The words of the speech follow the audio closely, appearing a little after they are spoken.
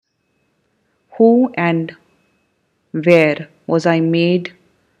Who and where was I made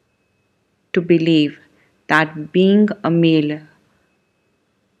to believe that being a male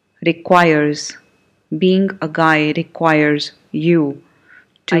requires, being a guy requires you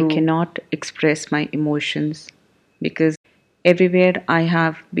to. I cannot express my emotions because everywhere I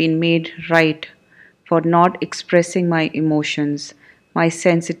have been made right for not expressing my emotions, my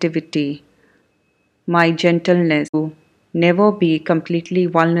sensitivity, my gentleness, to never be completely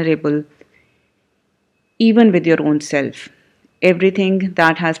vulnerable, even with your own self. Everything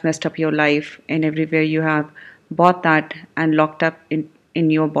that has messed up your life and everywhere you have bought that and locked up in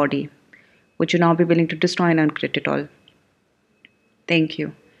your body, would you now be willing to destroy and uncreate it all? Thank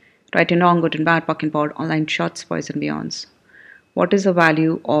you. Right and wrong, good and bad, puck and pod, online shots, boys and beyonds. What is the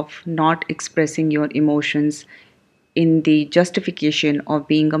value of not expressing your emotions in the justification of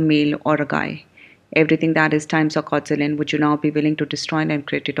being a male or a guy? Everything that is times or quadrillion, would you now be willing to destroy and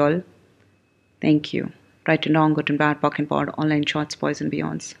create it all? Thank you. Right and wrong, good and bad, puck and pod, online shots, boys and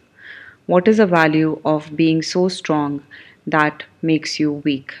beyonds. What is the value of being so strong that makes you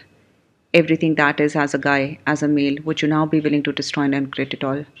weak? Everything that is as a guy, as a male, would you now be willing to destroy and create it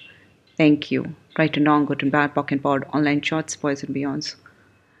all? Thank you. Right and wrong, good and bad, puck and pod, online shots, boys and beyonds.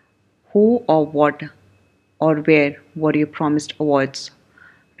 Who or what or where were you promised awards,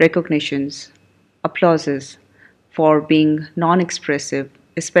 recognitions, applauses for being non expressive,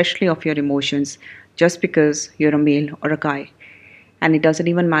 especially of your emotions, just because you're a male or a guy? And it doesn't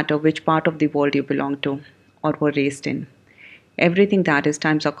even matter which part of the world you belong to or were raised in. Everything that is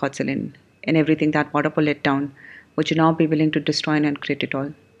times or quadrillion and everything that brought up or let down, would you now be willing to destroy and create it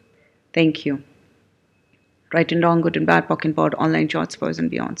all? Thank you. Right and wrong, good and bad, pock and pod, online shots, boys and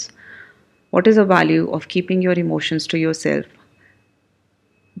beyonds. What is the value of keeping your emotions to yourself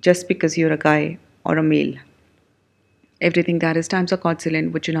just because you're a guy or a male? Everything that is times or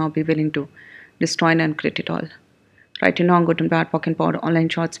quadrillion, would you now be willing to destroy and create it all? Right and wrong, good and bad, pock and pod, online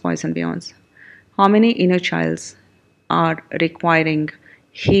shots, boys and beyonds. How many inner childs are requiring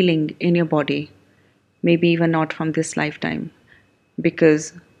healing in your body, maybe even not from this lifetime,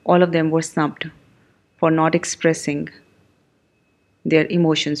 because all of them were snubbed for not expressing their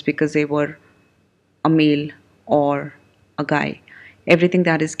emotions because they were a male or a guy? Everything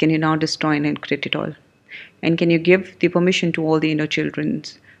that is, can you now destroy and create it all? And can you give the permission to all the inner children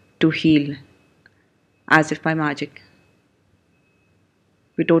to heal as if by magic?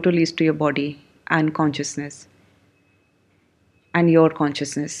 Be total ease to your body and consciousness and your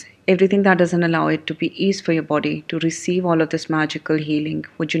consciousness. Everything that doesn't allow it to be ease for your body to receive all of this magical healing,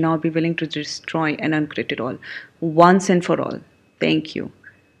 would you now be willing to destroy and uncreate it all once and for all? Thank you.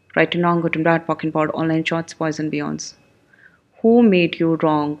 Right and wrong, good and bad, pock and pod, online shots, boys and beyonds. Who made you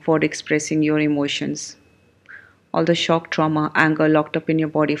wrong for expressing your emotions? All the shock, trauma, anger locked up in your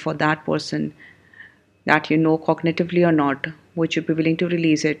body for that person that you know cognitively or not, would you be willing to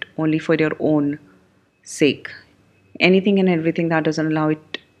release it only for your own sake? Anything and everything that doesn't allow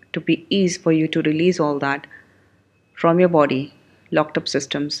it to be easy for you to release all that from your body, locked up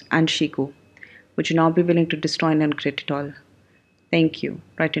systems, and Shiku, would you now be willing to destroy and uncreate it all? Thank you.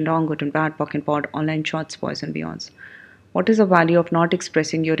 Right and wrong, good and bad, pock and pod, online shots, boys and beyonds. What is the value of not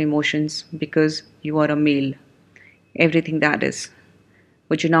expressing your emotions because you are a male? Everything that is,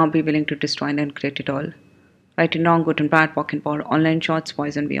 would you now be willing to destroy and uncreate it all? Right and wrong, good and bad, pock and pod, online shots,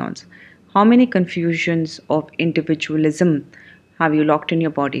 boys and beyonds. How many confusions of individualism have you locked in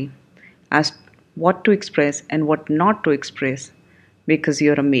your body as what to express and what not to express because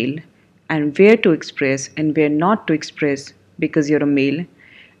you're a male, and where to express and where not to express because you're a male,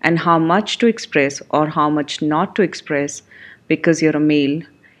 and how much to express or how much not to express because you're a male,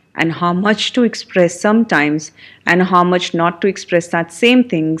 and how much to express sometimes and how much not to express that same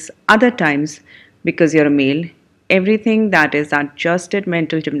things other times because you're a male? Everything that is adjusted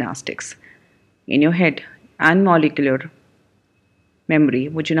mental gymnastics in your head and molecular memory,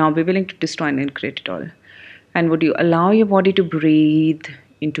 would you now be willing to destroy and create it all? And would you allow your body to breathe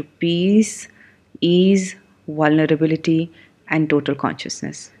into peace, ease, vulnerability, and total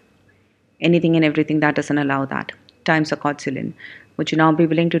consciousness? Anything and everything that doesn't allow that, times a quadrillion, would you now be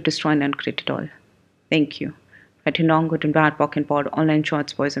willing to destroy and uncreate it all? Thank you. Right and wrong, good and bad, pock and pod, online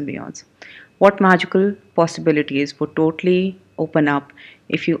shots, boys and beyonds. What magical possibilities would totally open up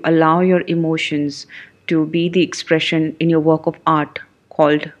if you allow your emotions to be the expression in your work of art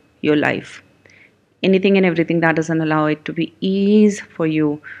called your life? Anything and everything that doesn't allow it to be ease for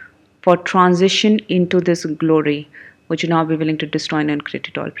you for transition into this glory, would you now be willing to destroy and uncreate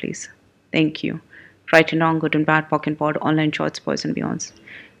it all, please? Thank you. Right and wrong, good and bad, pock and pod, online shots, boys and beyonds.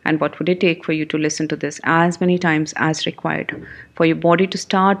 And what would it take for you to listen to this as many times as required for your body to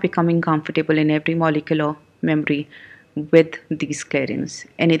start becoming comfortable in every molecular memory with these clearings?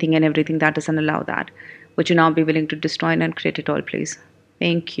 Anything and everything that doesn't allow that. Would you now be willing to destroy and create it all, please?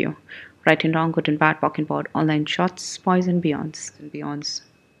 Thank you. Right and wrong, good and bad, pocket board, online shots, poison, beyonds, and beyonds.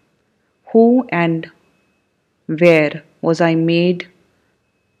 Who and where was I made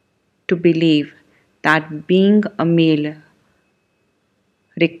to believe that being a male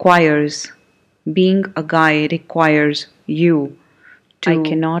requires, being a guy requires you to. I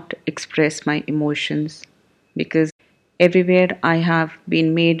cannot express my emotions because everywhere I have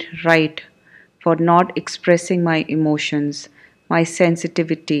been made right for not expressing my emotions, my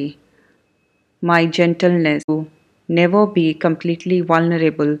sensitivity, my gentleness, to never be completely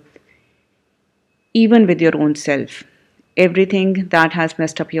vulnerable, even with your own self. Everything that has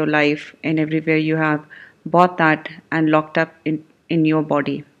messed up your life and everywhere you have bought that and locked up in your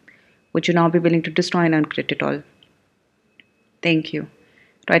body. Would you now be willing to destroy and uncreate it all? Thank you.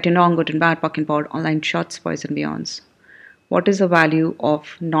 Right and wrong, good and bad, puck and pod, online shots, poison beyonds. What is the value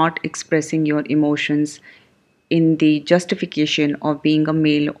of not expressing your emotions in the justification of being a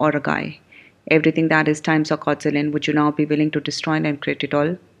male or a guy? Everything that is times or quadrillion, would you now be willing to destroy and uncreate it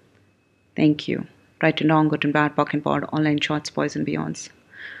all? Thank you. Right and wrong, good and bad, puck and pod, online shots, poison beyonds.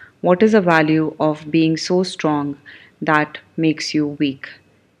 What is the value of being so strong that makes you weak?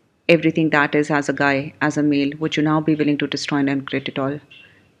 Everything that is as a guy, as a male, would you now be willing to destroy and uncreate it all?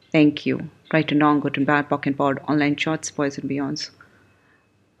 Thank you. Right and wrong, good and bad, pock and pod, online shots, poison beyonds.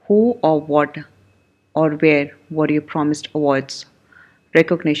 Who or what or where were you promised awards,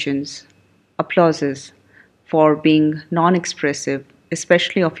 recognitions, applauses for being non expressive,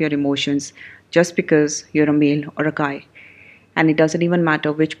 especially of your emotions, just because you're a male or a guy? And it doesn't even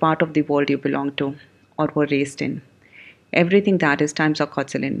matter which part of the world you belong to or were raised in. Everything that is times or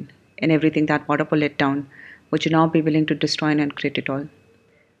quadrillion and everything that brought up or let down, would you now be willing to destroy and uncreate it all?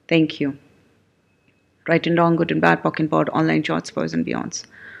 Thank you. Right and wrong, good and bad, pock and pod, online shots, poison beyonds.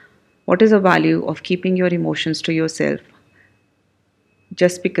 What is the value of keeping your emotions to yourself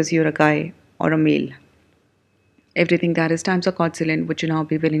just because you're a guy or a male? Everything that is times or quadrillion, would you now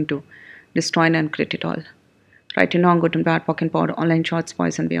be willing to destroy and uncreate it all? Right and wrong, good and bad, pock and pod, online shots,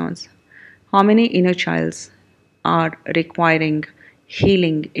 poison beyonds. How many inner childs are requiring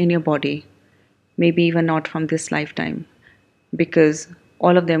healing in your body, maybe even not from this lifetime, because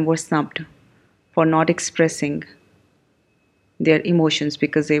all of them were snubbed for not expressing their emotions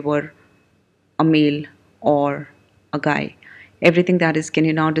because they were a male or a guy. Everything that is, can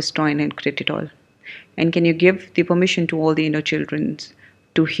you now destroy and create it all? And can you give the permission to all the inner children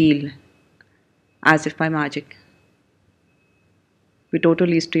to heal as if by magic? With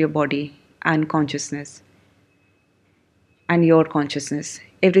total ease to your body and consciousness and your consciousness.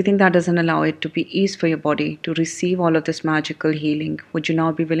 Everything that doesn't allow it to be ease for your body to receive all of this magical healing, would you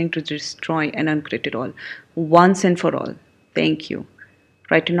now be willing to destroy and uncreate it all once and for all? Thank you.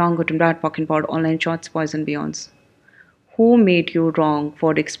 Right and wrong, good and bad, pock and pod, online shots, poison beyonds. Who made you wrong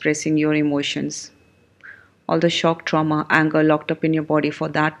for expressing your emotions? All the shock, trauma, anger locked up in your body for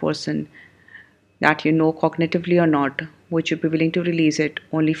that person that you know cognitively or not, would you be willing to release it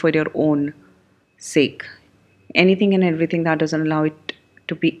only for your own sake? Anything and everything that doesn't allow it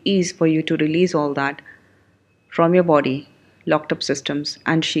to be ease for you to release all that from your body, locked up systems,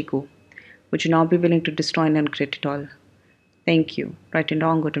 and Shiku, would you now be willing to destroy and uncreate it all? Thank you. Right and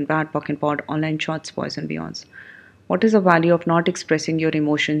wrong, good and bad, pock and pod, online shots, poison beyonds. What is the value of not expressing your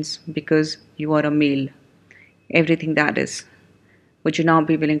emotions because you are a male? Everything that is, would you now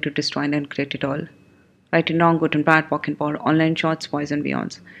be willing to destroy and uncreate it all? Right and wrong, good and bad, pock and pod, online shots, poison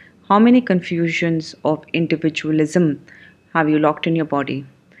beyonds. How many confusions of individualism have you locked in your body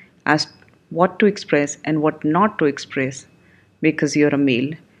as what to express and what not to express because you're a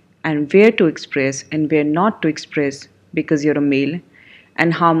male, and where to express and where not to express because you're a male,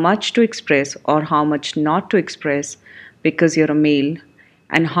 and how much to express or how much not to express because you're a male,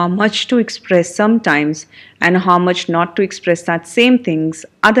 and how much to express sometimes and how much not to express that same things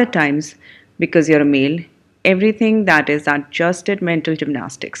other times because you're a male? Everything that is adjusted mental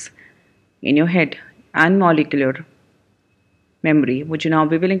gymnastics in your head and molecular memory, would you now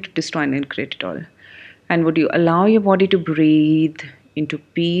be willing to destroy and create it all? And would you allow your body to breathe into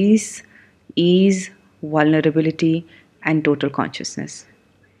peace, ease, vulnerability, and total consciousness?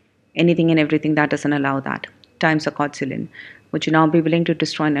 Anything and everything that doesn't allow that, times a quadrillion, would you now be willing to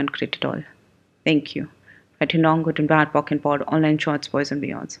destroy and uncreate it all? Thank you. Right and wrong, good and bad, pock and pod, online shots, boys and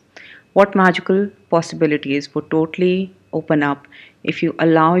beyonds. What magical possibilities would totally open up if you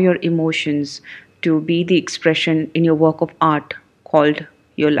allow your emotions to be the expression in your work of art called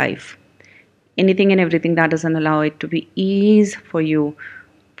your life. Anything and everything that doesn't allow it to be ease for you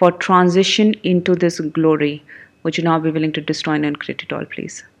for transition into this glory, would you now be willing to destroy and uncreate it all,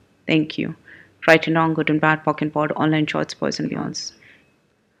 please? Thank you. Right and wrong, good and bad, POC and pod, online shorts, boys and beyonds.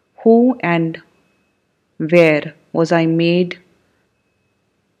 Who and where was I made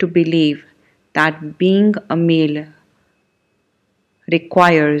to believe that being a male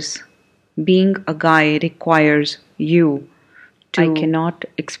requires, being a guy requires you to. I cannot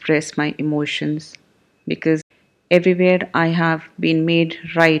express my emotions because everywhere I have been made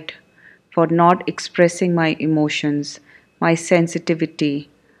right for not expressing my emotions, my sensitivity,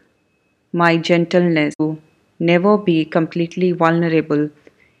 my gentleness, to never be completely vulnerable,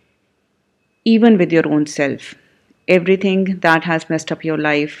 even with your own self. Everything that has messed up your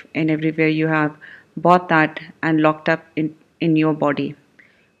life and everywhere you have bought that and locked up in your body,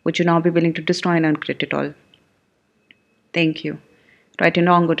 would you now be willing to destroy and uncreate it all? Thank you. Right and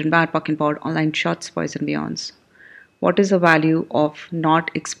wrong, good and bad, POC and pod, online shots, boys and beyonds. What is the value of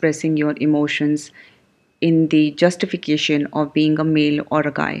not expressing your emotions in the justification of being a male or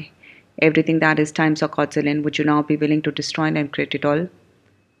a guy? Everything that is times or quadrillion, would you now be willing to destroy and create it all?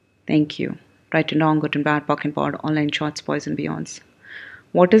 Thank you. Right and wrong, good and bad, POC and pod, online shots, boys and beyonds.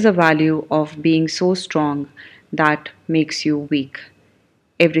 What is the value of being so strong that makes you weak?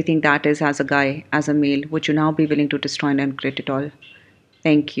 Everything that is as a guy, as a male, would you now be willing to destroy and create it all?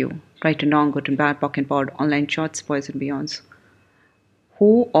 Thank you. Right and wrong, good and bad, POC and pod, online shots, boys and beyonds.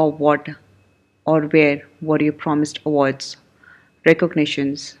 Who or what or where were you promised awards,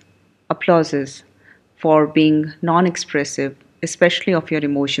 recognitions, applauses for being non expressive, especially of your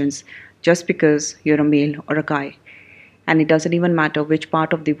emotions, just because you're a male or a guy? And it doesn't even matter which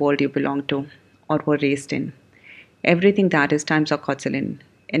part of the world you belong to or were raised in. Everything that is times or quadrillion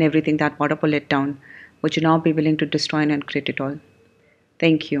and everything that brought up or let down, would you now be willing to destroy and create it all?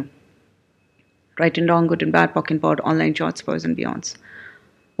 Thank you. Right and wrong, good and bad, POC and pod, online shots, boys and beyonds.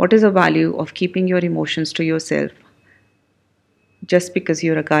 What is the value of keeping your emotions to yourself just because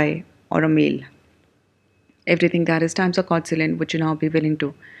you're a guy or a male? Everything that is times or quadrillion, would you now be willing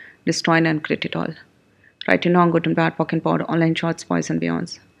to destroy and create it all? Right and wrong, good and bad, POC and pod, online shots, boys and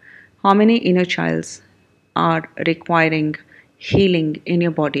beyonds. How many inner childs are requiring healing in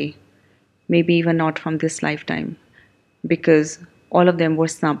your body? Maybe even not from this lifetime, because all of them were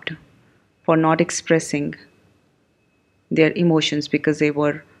snubbed for not expressing their emotions because they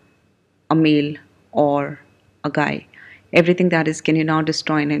were a male or a guy. Everything that is, can you now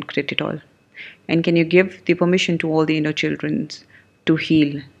destroy and create it all? And can you give the permission to all the inner children to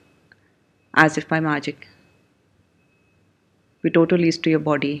heal as if by magic? Be totally ease to your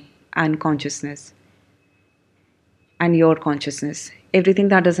body and consciousness and your consciousness. Everything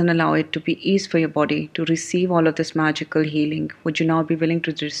that doesn't allow it to be ease for your body to receive all of this magical healing, would you now be willing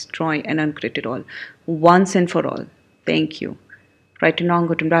to destroy and uncreate it all once and for all? Thank you. Right and wrong,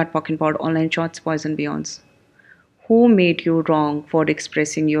 good and bad, POC and pod, online shots, boys and beyonds. Who made you wrong for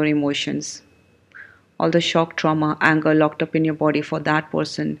expressing your emotions? All the shock, trauma, anger locked up in your body for that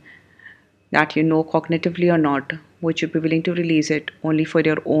person that you know cognitively or not, would you be willing to release it only for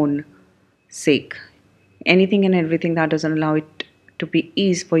your own sake? Anything and everything that doesn't allow it to be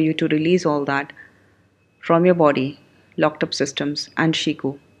ease for you to release all that from your body, locked up systems, and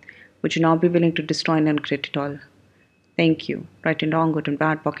Shiku, would you now be willing to destroy and uncreate it all? Thank you. Right and wrong, good and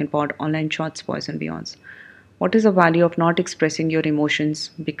bad, POC and pod, online shots, boys and beyonds. What is the value of not expressing your emotions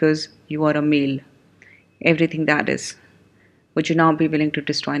because you are a male? Everything that is, would you now be willing to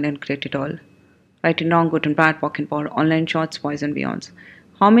destroy and uncreate it all? Right and wrong, good and bad, POC and pod, online shots, boys and beyonds.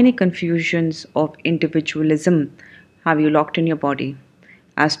 How many confusions of individualism have you locked in your body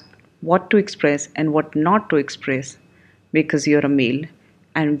as what to express and what not to express because you're a male,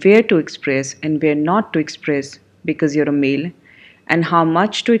 and where to express and where not to express because you're a male, and how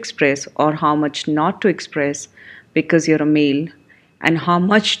much to express or how much not to express because you're a male, and how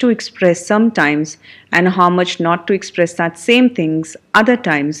much to express sometimes and how much not to express that same things other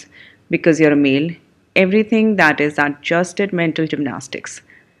times because you're a male? Everything that is adjusted mental gymnastics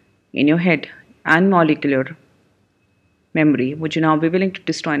in your head and molecular memory, would you now be willing to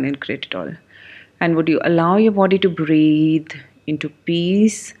destroy and create it all? And would you allow your body to breathe into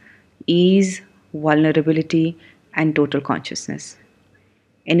peace, ease, vulnerability, and total consciousness?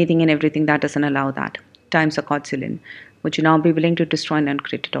 Anything and everything that doesn't allow that, times a quadrillion, would you now be willing to destroy and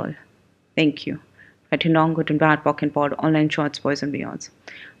create it all? Thank you. Right and wrong, good and bad, POC and pod, online shots, boys and beyonds.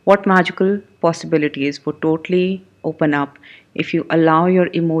 What magical possibilities would totally open up if you allow your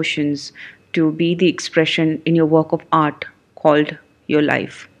emotions to be the expression in your work of art called your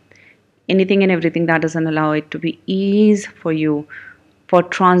life? Anything and everything that doesn't allow it to be ease for you for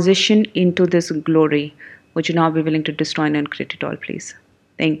transition into this glory? Would you now be willing to destroy and uncreate it all, please?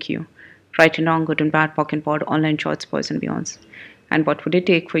 Thank you. Right and wrong, good and bad, POC and pod, online shorts, boys and beyonds. And what would it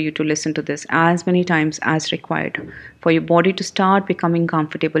take for you to listen to this as many times as required for your body to start becoming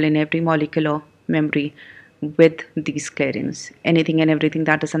comfortable in every molecular memory with these clearings? Anything and everything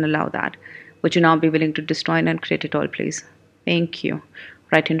that doesn't allow that. Would you now be willing to destroy and uncreate it all, please? Thank you.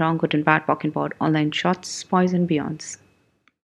 Right and wrong, good and bad, POC and pod, online shots, boys and beyonds.